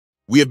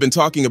We have been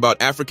talking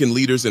about African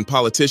leaders and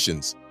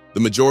politicians, the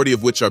majority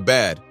of which are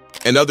bad,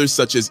 and others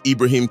such as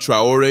Ibrahim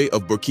Traoré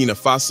of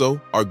Burkina Faso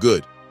are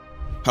good.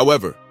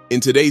 However, in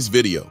today's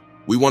video,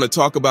 we want to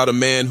talk about a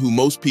man who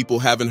most people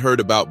haven't heard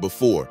about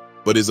before,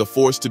 but is a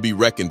force to be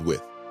reckoned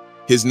with.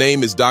 His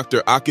name is Dr.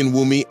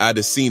 Akinwumi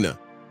Adesina,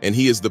 and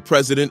he is the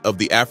president of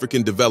the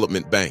African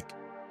Development Bank.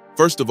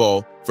 First of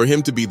all, for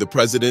him to be the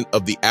president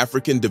of the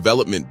African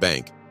Development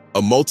Bank,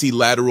 a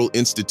multilateral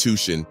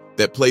institution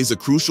that plays a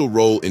crucial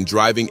role in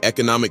driving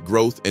economic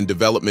growth and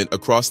development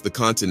across the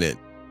continent,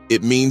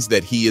 it means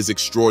that he is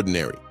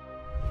extraordinary.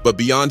 But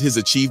beyond his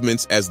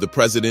achievements as the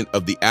president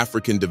of the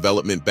African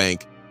Development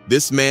Bank,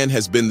 this man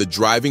has been the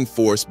driving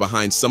force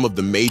behind some of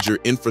the major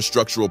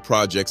infrastructural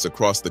projects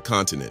across the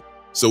continent.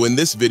 So in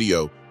this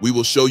video, we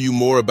will show you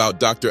more about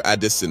Dr.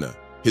 Adesina,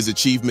 his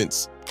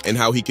achievements, and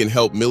how he can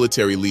help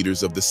military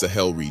leaders of the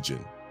Sahel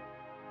region.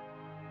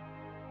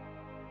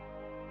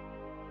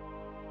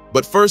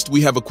 But first,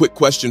 we have a quick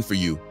question for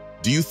you.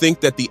 Do you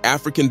think that the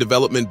African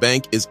Development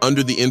Bank is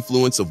under the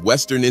influence of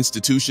Western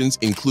institutions,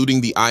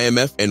 including the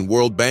IMF and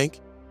World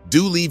Bank?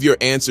 Do leave your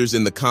answers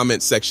in the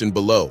comment section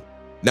below.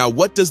 Now,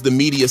 what does the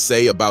media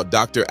say about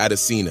Dr.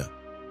 Adesina?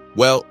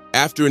 Well,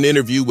 after an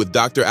interview with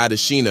Dr.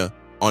 Adesina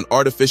on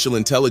artificial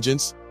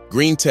intelligence,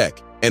 green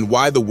tech, and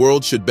why the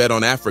world should bet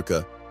on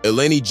Africa,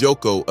 Eleni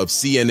Joko of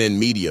CNN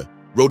Media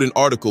wrote an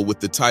article with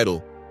the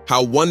title,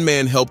 "How One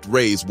Man Helped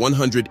Raise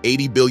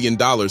 $180 Billion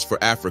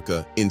for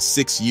Africa in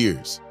 6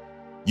 Years."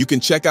 You can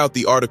check out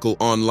the article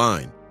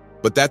online,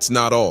 but that's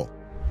not all.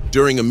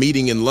 During a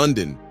meeting in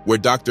London, where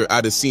Dr.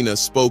 Adesina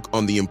spoke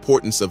on the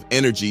importance of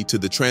energy to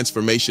the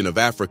transformation of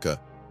Africa,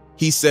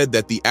 he said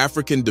that the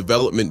African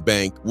Development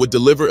Bank would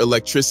deliver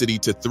electricity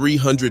to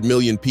 300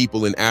 million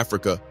people in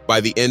Africa by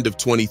the end of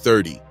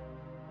 2030.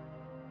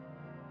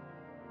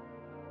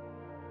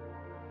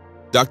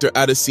 Dr.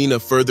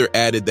 Adesina further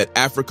added that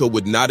Africa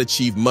would not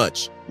achieve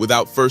much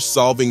without first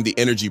solving the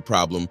energy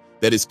problem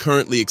that is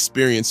currently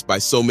experienced by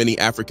so many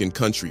African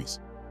countries.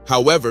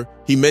 However,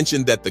 he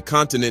mentioned that the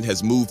continent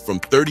has moved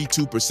from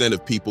 32%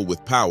 of people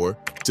with power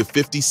to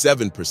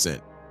 57%.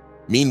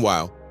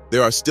 Meanwhile,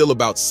 there are still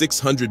about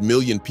 600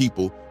 million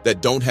people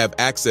that don't have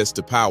access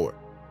to power.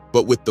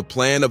 But with the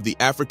plan of the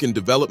African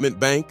Development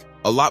Bank,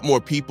 a lot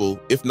more people,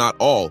 if not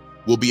all,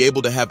 will be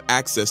able to have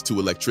access to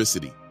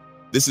electricity.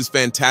 This is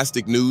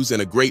fantastic news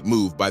and a great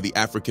move by the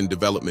African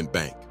Development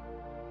Bank.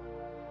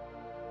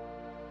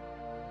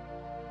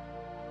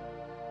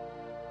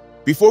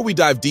 Before we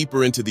dive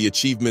deeper into the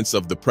achievements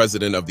of the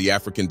president of the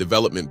African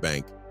Development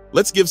Bank,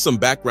 let's give some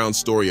background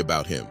story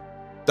about him.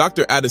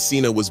 Dr.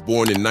 Adesina was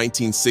born in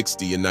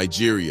 1960 in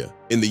Nigeria,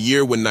 in the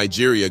year when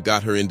Nigeria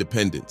got her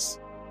independence.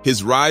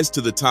 His rise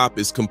to the top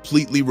is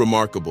completely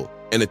remarkable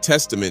and a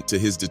testament to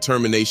his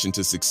determination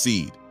to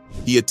succeed.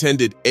 He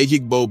attended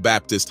Eyigbo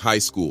Baptist High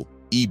School,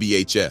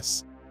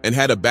 EBHS, and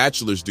had a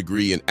bachelor's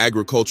degree in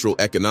agricultural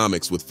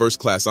economics with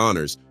first-class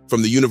honors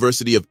from the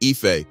University of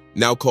Ife,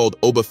 now called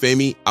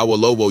Obafemi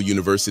Awolowo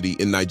University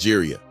in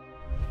Nigeria.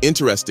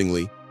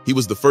 Interestingly, he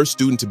was the first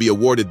student to be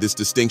awarded this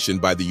distinction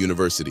by the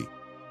university.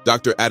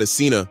 Dr.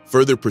 Adesina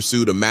further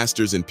pursued a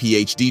master's and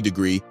PhD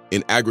degree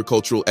in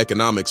agricultural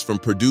economics from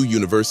Purdue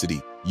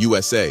University,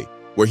 USA,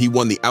 where he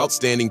won the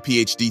Outstanding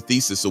PhD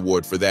Thesis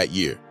Award for that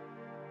year.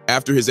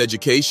 After his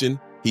education,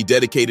 he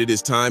dedicated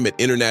his time at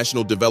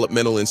international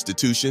developmental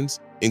institutions,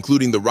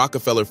 including the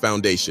Rockefeller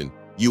Foundation,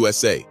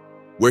 USA,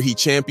 where he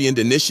championed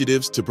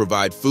initiatives to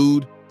provide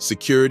food,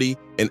 security,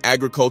 and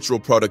agricultural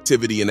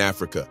productivity in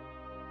Africa.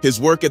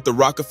 His work at the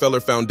Rockefeller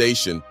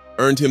Foundation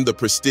earned him the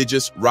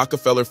prestigious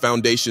Rockefeller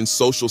Foundation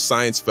Social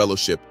Science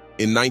Fellowship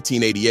in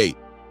 1988,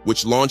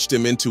 which launched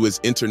him into his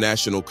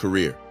international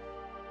career.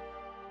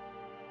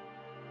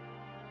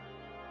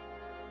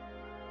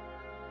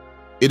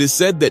 It is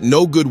said that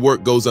no good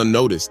work goes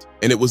unnoticed,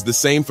 and it was the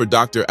same for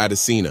Dr.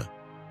 Adesina.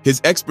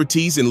 His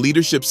expertise and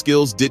leadership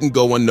skills didn't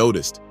go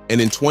unnoticed, and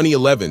in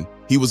 2011,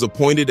 he was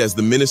appointed as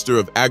the Minister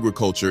of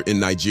Agriculture in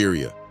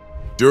Nigeria.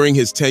 During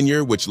his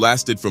tenure, which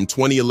lasted from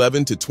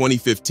 2011 to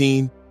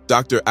 2015,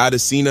 Dr.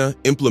 Adesina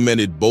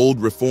implemented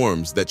bold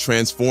reforms that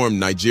transformed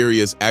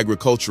Nigeria's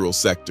agricultural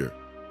sector.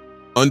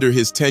 Under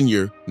his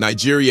tenure,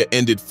 Nigeria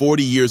ended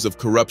 40 years of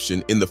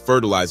corruption in the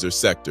fertilizer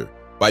sector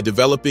by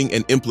developing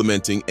and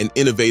implementing an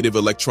innovative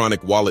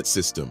electronic wallet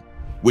system,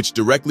 which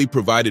directly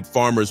provided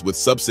farmers with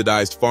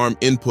subsidized farm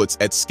inputs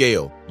at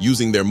scale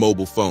using their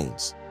mobile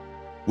phones.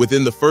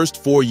 Within the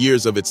first 4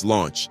 years of its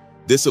launch,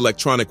 this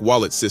electronic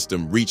wallet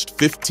system reached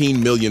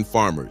 15 million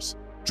farmers,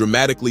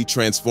 dramatically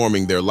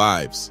transforming their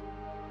lives.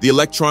 The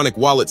electronic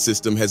wallet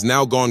system has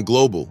now gone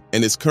global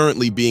and is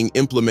currently being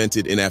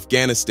implemented in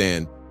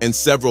Afghanistan and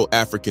several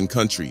African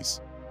countries.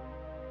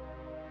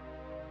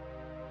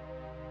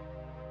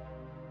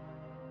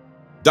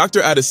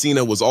 Dr.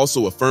 Adesina was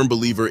also a firm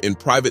believer in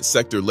private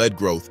sector-led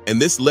growth, and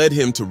this led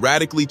him to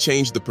radically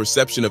change the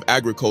perception of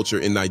agriculture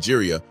in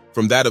Nigeria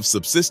from that of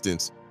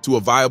subsistence to a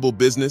viable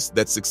business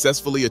that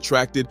successfully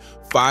attracted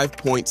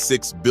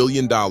 $5.6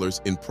 billion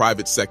in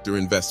private sector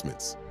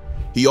investments.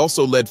 He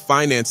also led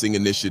financing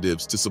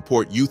initiatives to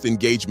support youth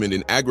engagement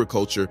in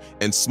agriculture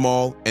and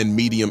small and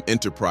medium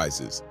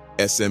enterprises,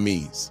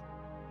 SMEs.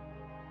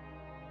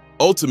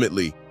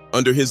 Ultimately,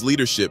 under his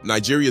leadership,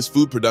 Nigeria's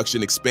food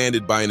production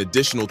expanded by an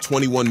additional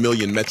 21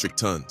 million metric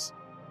tons.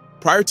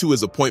 Prior to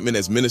his appointment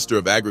as Minister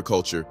of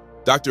Agriculture,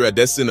 Dr.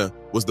 Adesina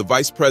was the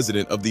Vice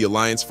President of the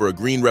Alliance for a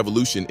Green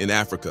Revolution in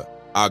Africa,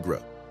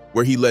 AGRA,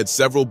 where he led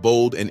several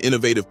bold and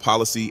innovative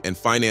policy and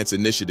finance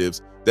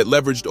initiatives that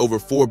leveraged over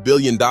 $4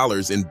 billion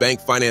in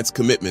bank finance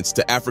commitments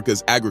to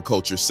Africa's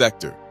agriculture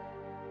sector.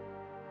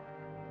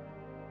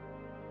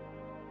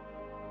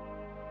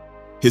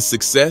 His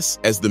success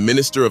as the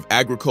Minister of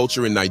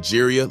Agriculture in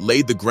Nigeria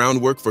laid the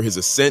groundwork for his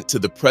ascent to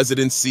the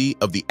presidency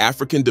of the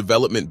African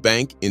Development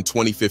Bank in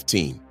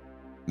 2015.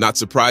 Not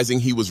surprising,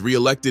 he was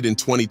re-elected in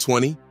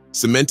 2020,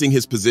 cementing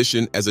his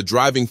position as a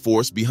driving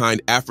force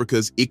behind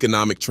Africa's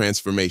economic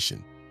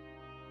transformation.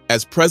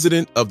 As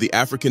president of the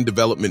African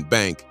Development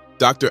Bank,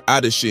 Dr.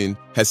 Adesina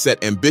has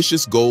set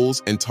ambitious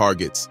goals and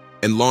targets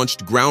and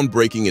launched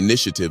groundbreaking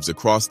initiatives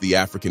across the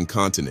African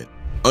continent.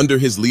 Under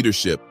his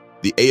leadership,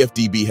 the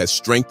AFDB has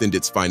strengthened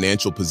its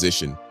financial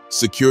position,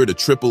 secured a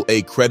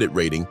AAA credit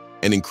rating,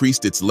 and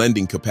increased its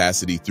lending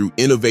capacity through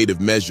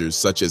innovative measures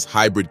such as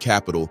hybrid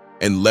capital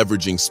and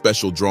leveraging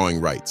special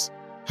drawing rights.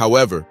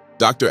 However,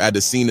 Dr.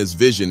 Adesina's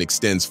vision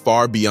extends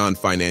far beyond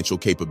financial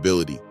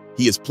capability.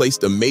 He has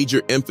placed a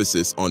major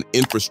emphasis on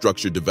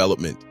infrastructure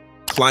development,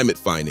 climate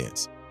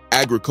finance,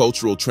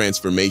 agricultural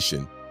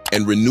transformation,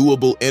 and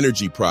renewable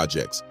energy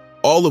projects,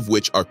 all of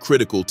which are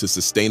critical to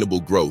sustainable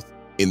growth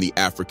in the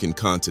African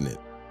continent.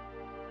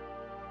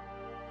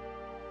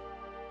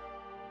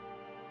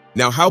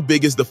 Now, how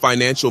big is the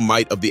financial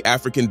might of the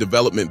African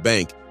Development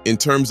Bank in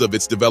terms of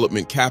its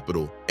development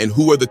capital, and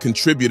who are the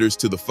contributors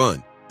to the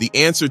fund? The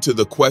answer to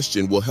the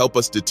question will help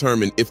us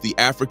determine if the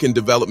African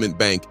Development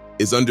Bank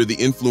is under the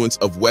influence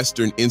of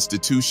Western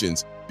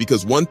institutions,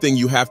 because one thing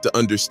you have to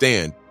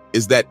understand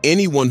is that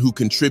anyone who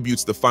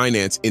contributes the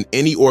finance in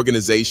any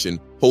organization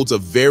holds a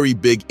very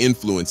big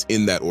influence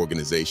in that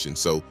organization.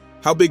 So,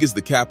 how big is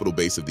the capital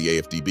base of the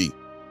AFDB?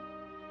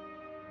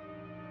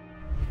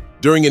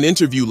 During an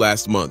interview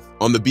last month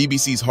on the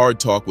BBC's Hard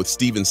Talk with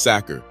Stephen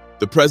Sacker,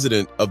 the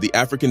president of the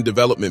African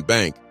Development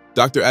Bank,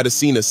 Dr.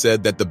 Adesina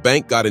said that the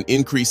bank got an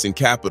increase in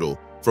capital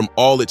from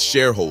all its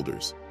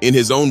shareholders. In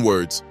his own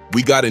words,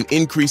 "We got an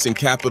increase in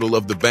capital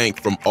of the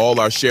bank from all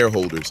our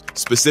shareholders,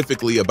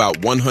 specifically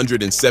about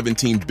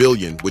 117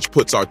 billion, which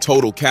puts our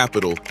total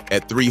capital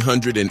at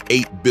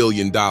 $308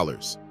 billion.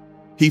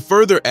 He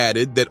further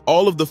added that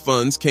all of the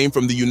funds came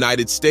from the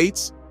United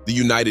States, the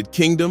United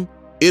Kingdom,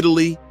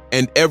 Italy,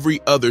 and every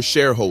other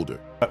shareholder.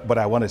 What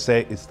I want to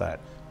say is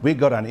that we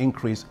got an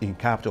increase in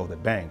capital of the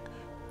bank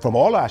from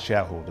all our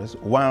shareholders,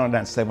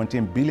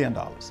 $117 billion.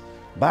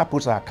 That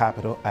puts our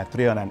capital at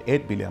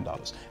 $308 billion.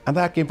 And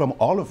that came from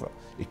all over.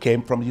 It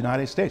came from the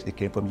United States, it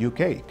came from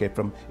UK, it came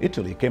from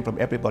Italy, it came from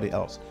everybody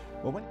else.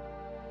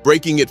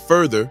 Breaking it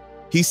further,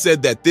 he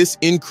said that this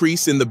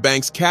increase in the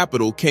bank's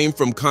capital came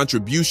from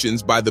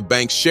contributions by the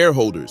bank's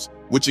shareholders,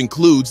 which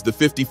includes the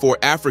 54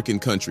 African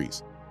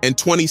countries, and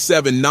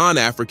 27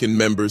 non-African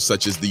members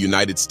such as the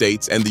United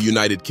States and the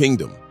United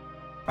Kingdom.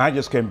 I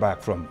just came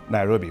back from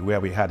Nairobi, where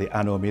we had the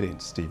annual meeting,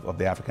 Steve, of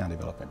the African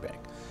Development Bank.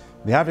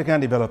 The African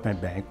Development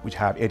Bank, which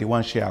have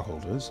 81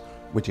 shareholders,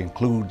 which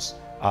includes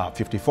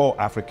 54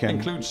 African...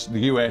 Includes the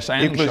US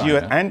and includes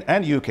China. US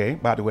and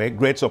UK, by the way,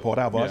 great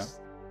supporter of us.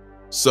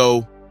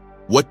 So,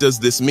 what does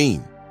this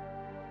mean?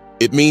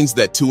 It means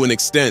that to an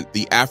extent,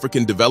 the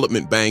African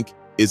Development Bank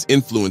is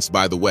influenced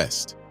by the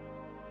West.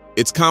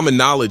 It's common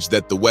knowledge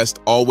that the West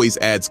always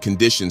adds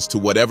conditions to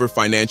whatever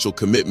financial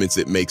commitments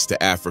it makes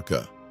to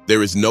Africa.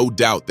 There is no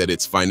doubt that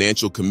its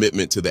financial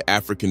commitment to the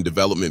African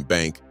Development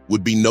Bank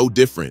would be no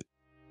different.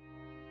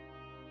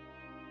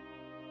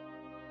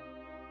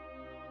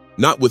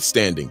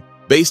 Notwithstanding,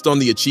 based on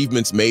the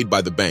achievements made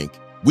by the bank,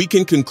 we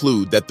can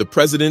conclude that the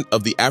president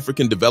of the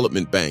African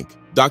Development Bank,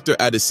 Dr.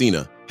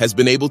 Adesina, has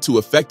been able to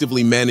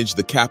effectively manage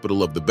the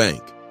capital of the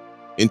bank.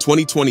 In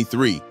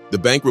 2023, the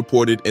bank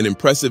reported an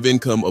impressive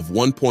income of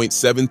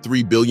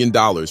 $1.73 billion,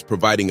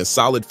 providing a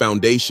solid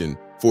foundation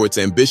for its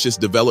ambitious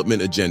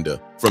development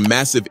agenda, from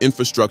massive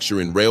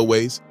infrastructure in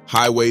railways,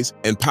 highways,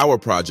 and power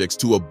projects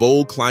to a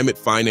bold climate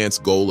finance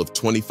goal of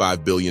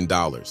 $25 billion.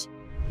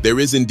 There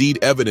is indeed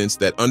evidence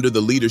that under the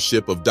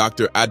leadership of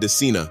Dr.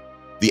 Adesina,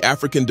 the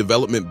African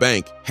Development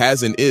Bank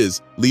has and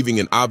is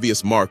leaving an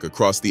obvious mark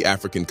across the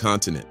African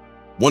continent.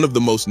 One of the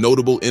most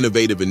notable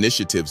innovative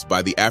initiatives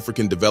by the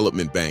African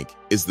Development Bank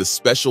is the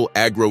Special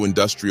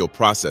Agro-Industrial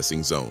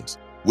Processing Zones,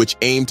 which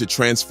aim to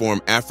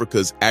transform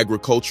Africa's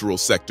agricultural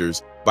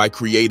sectors by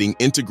creating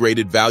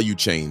integrated value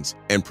chains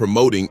and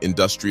promoting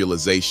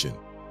industrialization.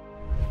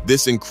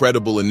 This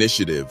incredible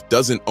initiative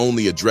doesn't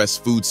only address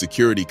food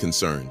security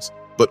concerns,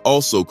 but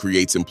also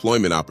creates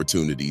employment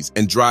opportunities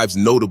and drives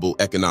notable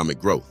economic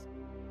growth.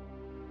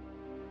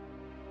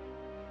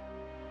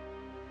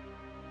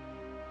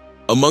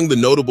 Among the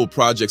notable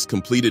projects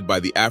completed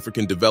by the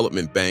African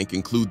Development Bank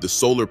include the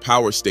solar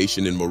power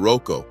station in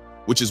Morocco,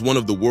 which is one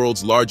of the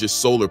world's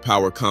largest solar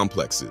power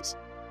complexes.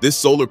 This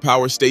solar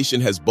power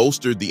station has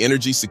bolstered the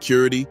energy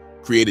security,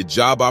 created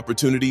job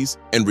opportunities,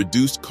 and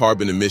reduced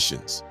carbon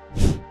emissions.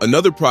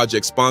 Another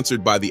project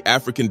sponsored by the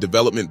African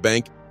Development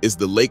Bank is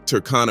the Lake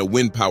Turkana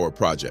Wind Power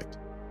Project,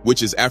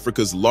 which is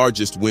Africa's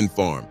largest wind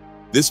farm.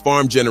 This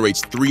farm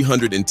generates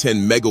 310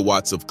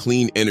 megawatts of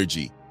clean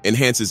energy,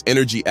 enhances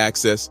energy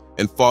access,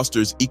 and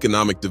fosters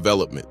economic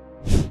development.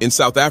 In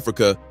South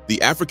Africa,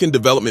 the African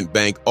Development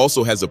Bank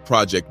also has a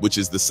project which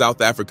is the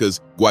South Africa's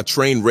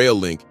Gautrain Rail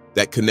Link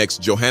that connects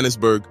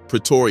Johannesburg,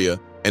 Pretoria,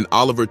 and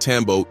Oliver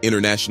Tambo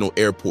International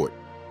Airport.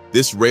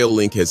 This rail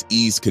link has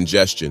eased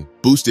congestion,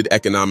 boosted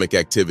economic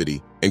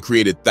activity, and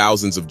created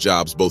thousands of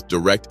jobs, both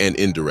direct and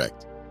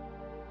indirect.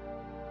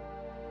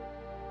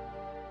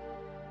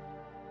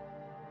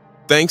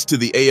 Thanks to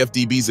the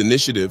AFDB's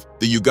initiative,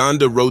 the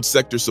Uganda Road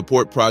Sector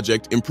Support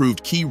Project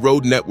improved key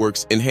road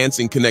networks,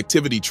 enhancing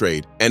connectivity,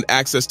 trade, and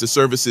access to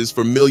services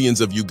for millions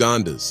of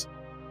Ugandans.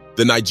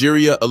 The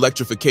Nigeria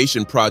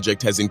Electrification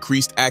Project has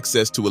increased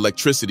access to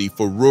electricity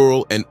for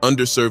rural and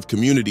underserved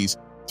communities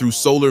through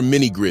solar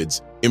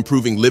mini-grids,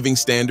 improving living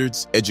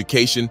standards,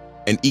 education,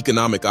 and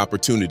economic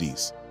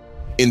opportunities.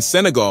 In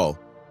Senegal,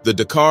 the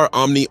Dakar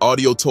Omni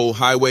Audio Toll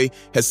Highway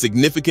has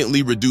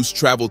significantly reduced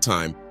travel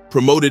time,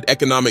 promoted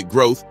economic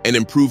growth, and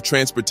improved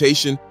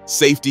transportation,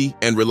 safety,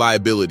 and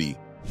reliability.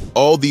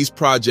 All these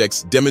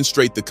projects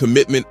demonstrate the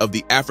commitment of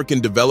the African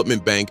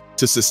Development Bank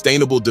to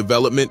sustainable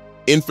development,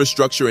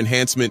 infrastructure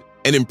enhancement,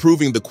 and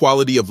improving the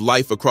quality of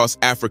life across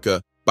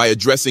Africa by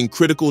addressing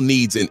critical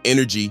needs in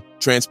energy,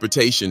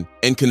 transportation,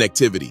 and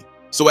connectivity.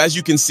 So as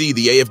you can see,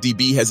 the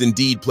AFDB has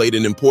indeed played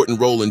an important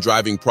role in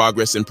driving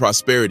progress and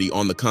prosperity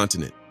on the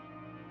continent.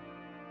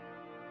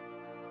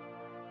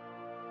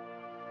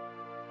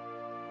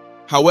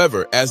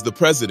 However, as the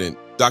president,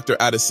 Dr.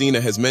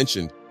 Adesina, has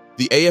mentioned,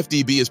 the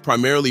AFDB is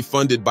primarily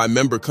funded by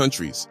member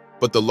countries,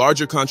 but the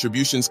larger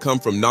contributions come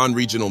from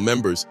non-regional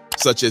members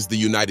such as the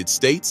United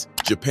States,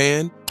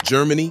 Japan,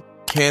 Germany,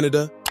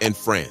 Canada, and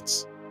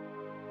France.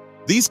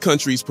 These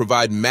countries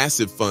provide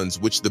massive funds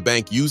which the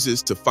bank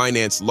uses to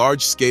finance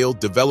large-scale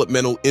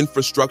developmental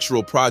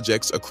infrastructural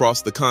projects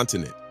across the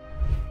continent.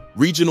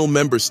 Regional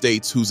member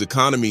states whose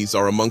economies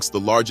are amongst the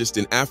largest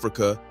in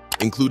Africa,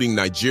 including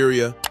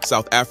Nigeria,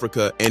 South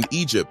Africa, and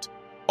Egypt,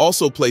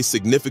 also play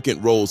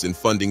significant roles in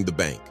funding the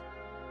bank.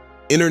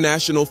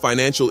 International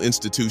financial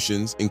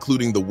institutions,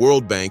 including the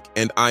World Bank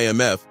and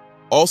IMF,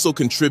 also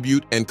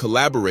contribute and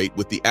collaborate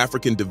with the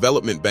African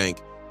Development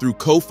Bank through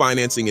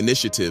co-financing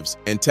initiatives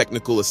and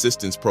technical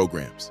assistance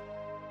programs.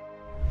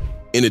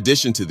 In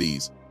addition to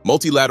these,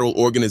 multilateral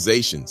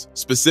organizations,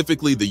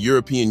 specifically the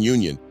European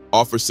Union,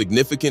 offer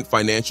significant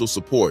financial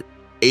support,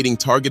 aiding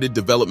targeted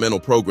developmental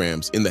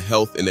programs in the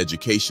health and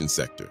education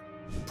sector.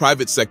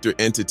 Private sector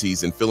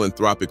entities and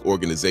philanthropic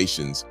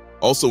organizations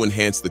also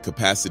enhance the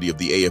capacity of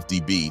the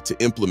AFDB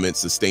to implement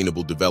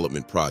sustainable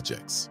development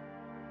projects.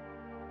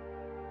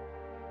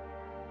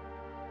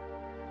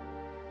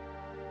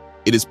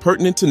 It is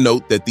pertinent to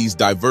note that these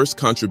diverse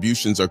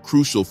contributions are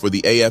crucial for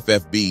the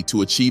AFDB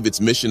to achieve its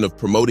mission of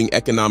promoting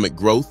economic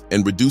growth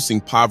and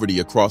reducing poverty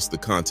across the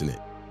continent.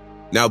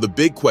 Now, the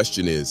big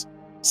question is,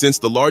 since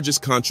the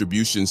largest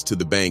contributions to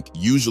the bank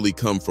usually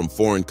come from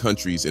foreign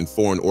countries and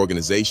foreign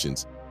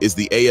organizations, is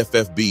the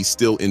AFDB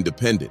still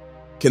independent?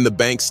 Can the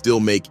bank still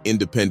make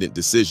independent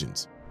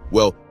decisions?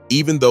 Well,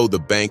 even though the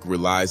bank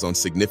relies on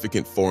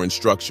significant foreign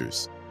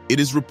structures, it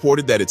is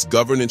reported that its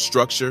governance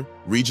structure,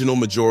 regional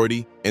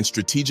majority, and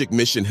strategic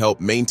mission help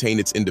maintain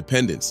its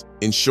independence,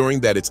 ensuring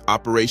that its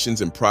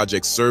operations and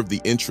projects serve the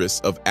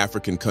interests of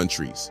African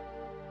countries.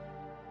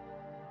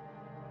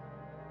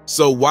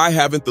 So why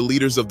haven't the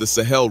leaders of the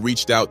Sahel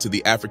reached out to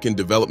the African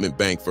Development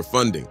Bank for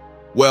funding?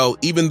 Well,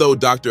 even though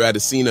Dr.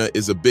 Adesina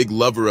is a big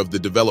lover of the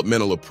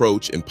developmental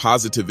approach and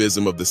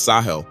positivism of the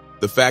Sahel,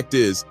 the fact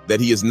is that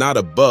he is not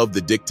above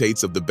the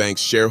dictates of the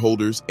bank's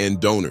shareholders and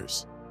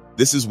donors.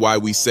 This is why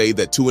we say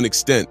that to an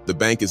extent, the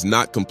bank is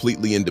not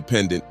completely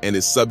independent and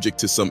is subject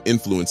to some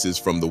influences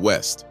from the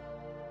West.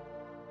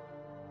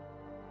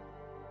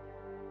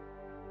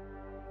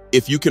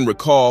 If you can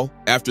recall,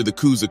 after the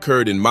coups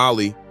occurred in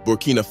Mali,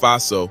 Burkina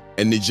Faso,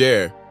 and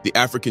Niger, the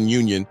African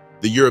Union,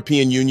 the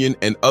European Union,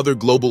 and other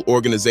global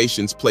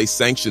organizations placed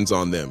sanctions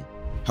on them.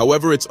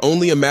 However, it's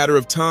only a matter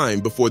of time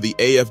before the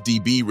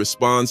AFDB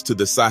responds to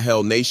the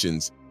Sahel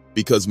nations,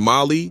 because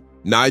Mali,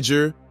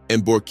 Niger,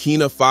 and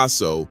Burkina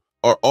Faso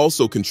are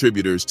also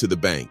contributors to the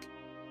bank.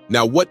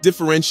 Now, what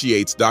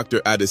differentiates Dr.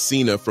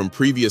 Adesina from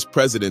previous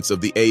presidents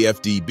of the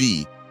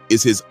AFDB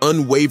is his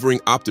unwavering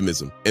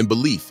optimism and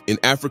belief in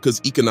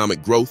Africa's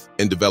economic growth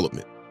and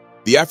development.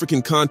 The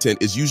African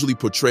continent is usually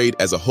portrayed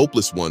as a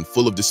hopeless one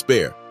full of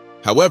despair.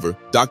 However,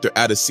 Dr.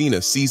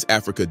 Adesina sees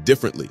Africa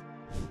differently.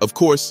 Of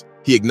course,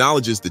 he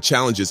acknowledges the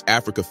challenges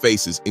Africa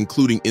faces,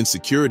 including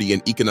insecurity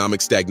and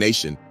economic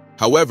stagnation.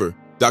 However,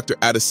 Dr.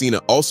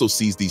 Adesina also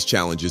sees these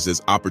challenges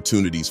as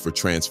opportunities for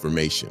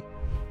transformation.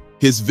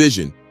 His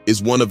vision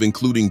is one of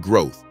including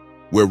growth,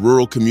 where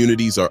rural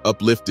communities are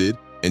uplifted,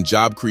 and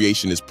job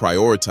creation is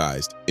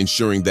prioritized,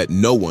 ensuring that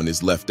no one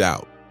is left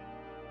out.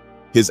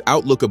 His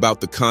outlook about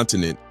the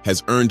continent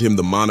has earned him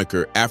the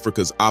moniker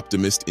Africa's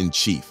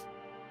optimist-in-chief.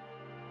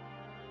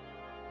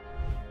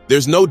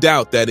 There's no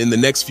doubt that in the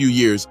next few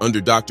years under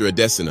Dr.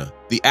 Adesina,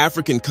 the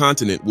African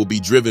continent will be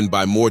driven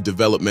by more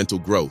developmental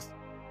growth.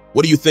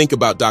 What do you think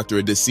about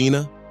Dr.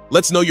 Adesina?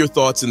 Let's know your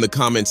thoughts in the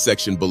comments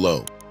section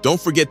below. Don't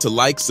forget to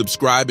like,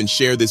 subscribe, and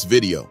share this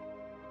video.